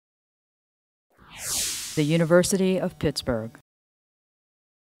the University of Pittsburgh.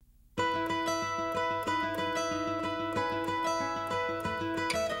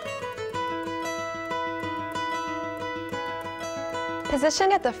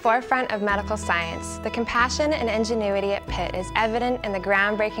 Positioned at the forefront of medical science, the compassion and ingenuity at Pitt is evident in the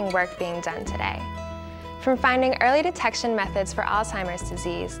groundbreaking work being done today. From finding early detection methods for Alzheimer's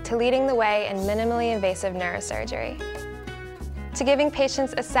disease to leading the way in minimally invasive neurosurgery, to giving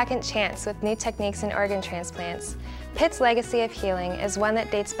patients a second chance with new techniques in organ transplants, Pitt's legacy of healing is one that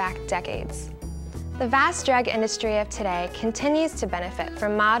dates back decades. The vast drug industry of today continues to benefit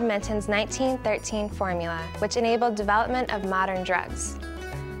from Menten's 1913 formula, which enabled development of modern drugs.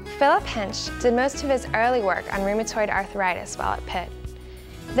 Philip Hench did most of his early work on rheumatoid arthritis while at Pitt.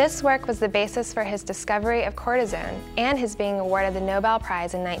 This work was the basis for his discovery of cortisone and his being awarded the Nobel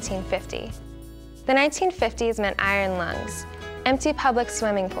Prize in 1950. The 1950s meant iron lungs, empty public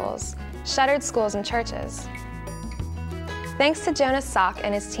swimming pools, shuttered schools and churches. Thanks to Jonas Salk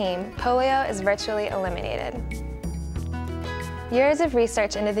and his team, polio is virtually eliminated. Years of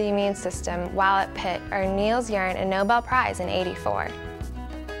research into the immune system while at Pitt earned Niels Jerne a Nobel Prize in '84.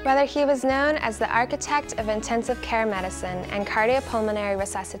 Whether he was known as the architect of intensive care medicine and cardiopulmonary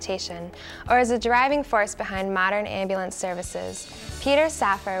resuscitation, or as a driving force behind modern ambulance services, Peter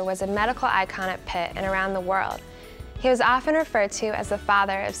Safar was a medical icon at Pitt and around the world. He was often referred to as the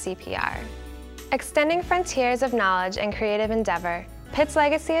father of CPR. Extending frontiers of knowledge and creative endeavor, Pitt's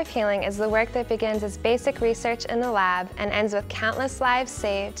legacy of healing is the work that begins as basic research in the lab and ends with countless lives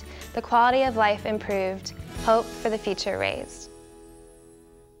saved, the quality of life improved, hope for the future raised.